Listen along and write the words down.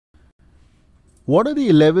What are the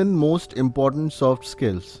 11 most important soft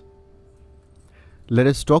skills? Let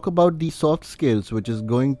us talk about these soft skills which is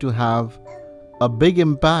going to have a big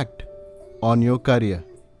impact on your career.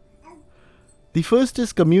 The first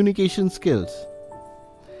is communication skills.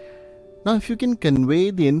 Now, if you can convey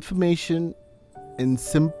the information in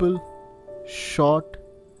simple, short,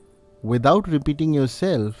 without repeating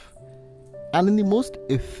yourself, and in the most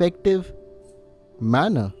effective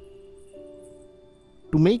manner,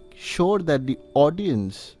 to make sure that the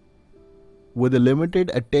audience with a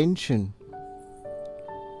limited attention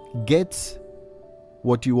gets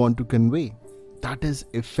what you want to convey. That is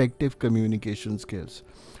effective communication skills.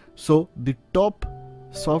 So the top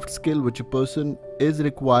soft skill which a person is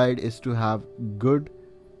required is to have good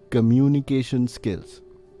communication skills.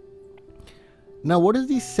 Now, what is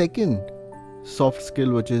the second soft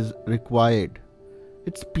skill which is required?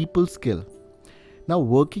 It's people skill. Now,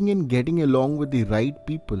 working and getting along with the right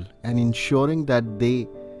people and ensuring that they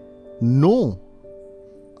know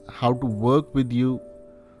how to work with you.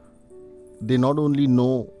 They not only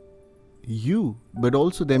know you but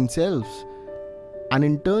also themselves, and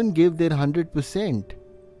in turn give their 100%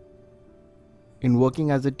 in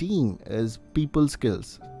working as a team as people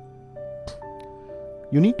skills.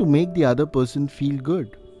 You need to make the other person feel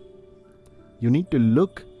good. You need to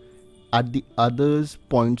look at the other's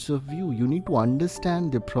points of view. You need to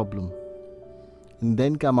understand their problem and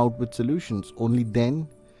then come out with solutions. Only then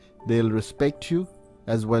they'll respect you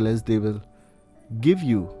as well as they will give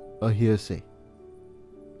you a hearsay.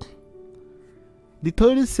 The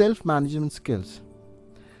third is self-management skills.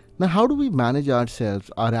 Now, how do we manage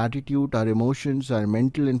ourselves, our attitude, our emotions, our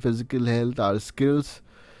mental and physical health, our skills?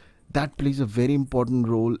 That plays a very important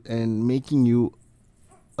role in making you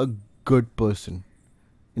a good person,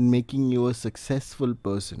 in making you a successful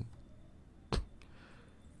person.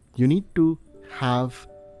 You need to have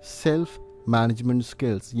self-management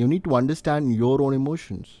skills. You need to understand your own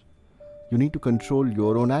emotions. You need to control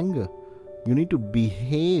your own anger. You need to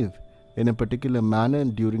behave in a particular manner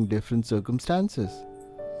during different circumstances.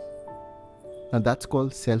 Now, that's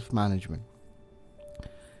called self-management.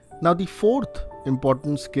 Now, the fourth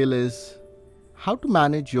important skill is how to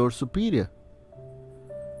manage your superior.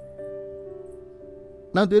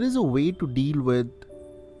 Now, there is a way to deal with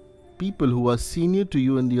people who are senior to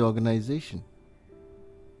you in the organization.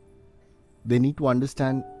 They need to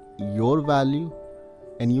understand your value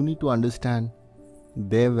and you need to understand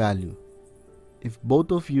their value. If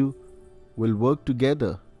both of you will work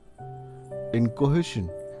together in cohesion,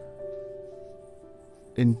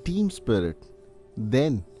 in team spirit,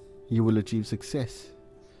 then you will achieve success.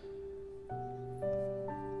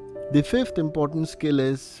 The fifth important skill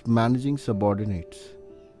is managing subordinates.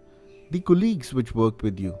 The colleagues which work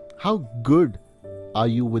with you, how good are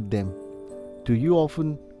you with them? Do you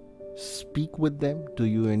often speak with them? Do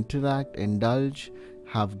you interact, indulge,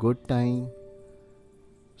 have good time?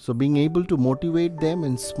 So being able to motivate them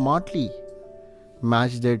and smartly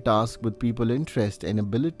match their task with people's interest and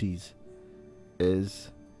abilities is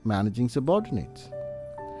managing subordinates.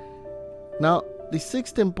 Now, the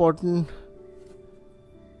sixth important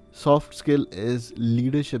soft skill is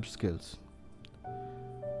leadership skills.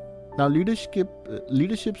 Now,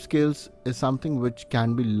 leadership skills is something which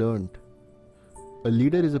can be learned. A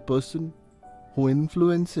leader is a person who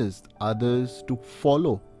influences others to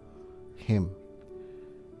follow him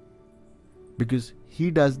because he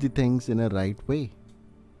does the things in a right way.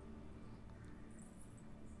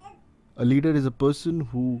 A leader is a person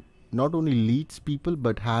who not only leads people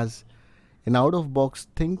but has an out-of-box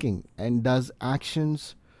thinking and does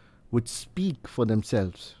actions which speak for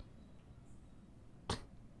themselves.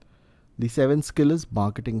 The seventh skill is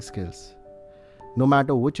marketing skills. No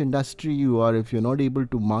matter which industry you are, if you're not able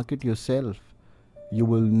to market yourself, you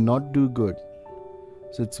will not do good.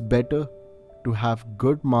 So it's better to have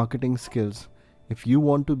good marketing skills if you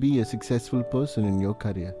want to be a successful person in your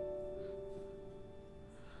career.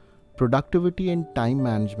 Productivity and time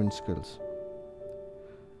management skills.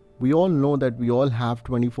 We all know that we all have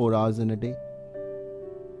 24 hours in a day.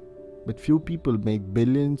 But few people make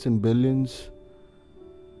billions and billions,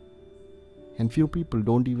 and few people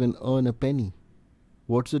don't even earn a penny.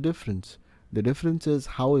 What's the difference? The difference is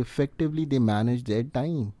how effectively they manage their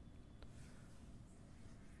time.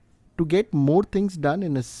 To get more things done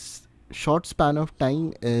in a short span of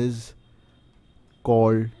time is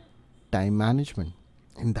called time management.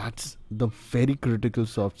 And that's the very critical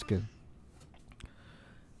soft skill.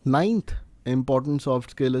 Ninth important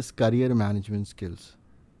soft skill is career management skills.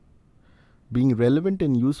 Being relevant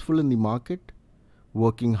and useful in the market,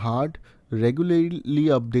 working hard, regularly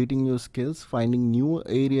updating your skills, finding new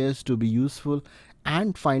areas to be useful,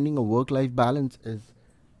 And finding a work-life balance is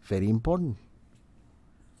very important.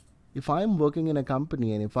 If I'm working in a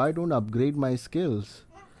company and if I don't upgrade my skills,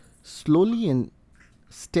 slowly and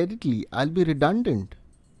steadily I'll be redundant,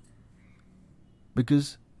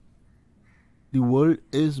 because the world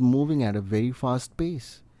is moving at a very fast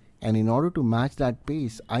pace. And in order to match that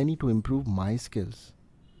pace, I need to improve my skills.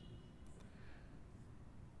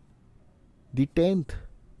 The 10th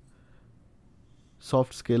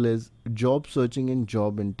soft skill is job searching and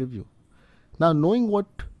job interview. Now, knowing what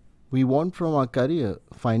we want from our career,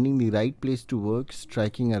 finding the right place to work,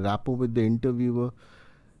 striking a rapport with the interviewer,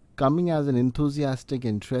 coming as an enthusiastic,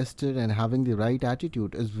 interested, and having the right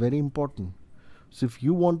attitude is very important. So if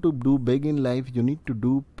you want to do big in life, you need to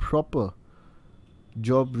do proper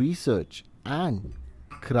job research and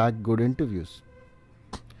crack good interviews.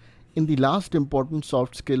 In the last important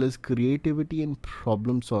soft skill is creativity and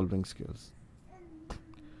problem solving skills.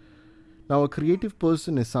 Now, a creative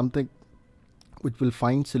person is something which will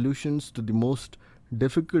find solutions to the most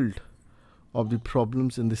difficult of the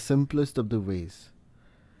problems in the simplest of the ways.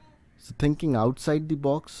 So thinking outside the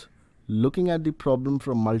box, looking at the problem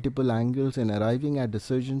from multiple angles and arriving at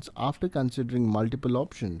decisions after considering multiple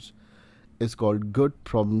options is called good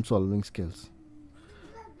problem solving skills.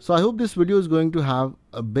 So I hope this video is going to have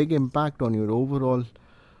a big impact on your overall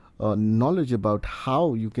knowledge about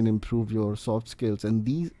how you can improve your soft skills. And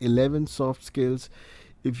these 11 soft skills,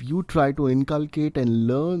 if you try to inculcate and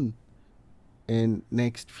learn in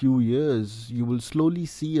next few years, you will slowly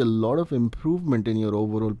see a lot of improvement in your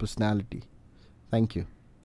overall personality. Thank you.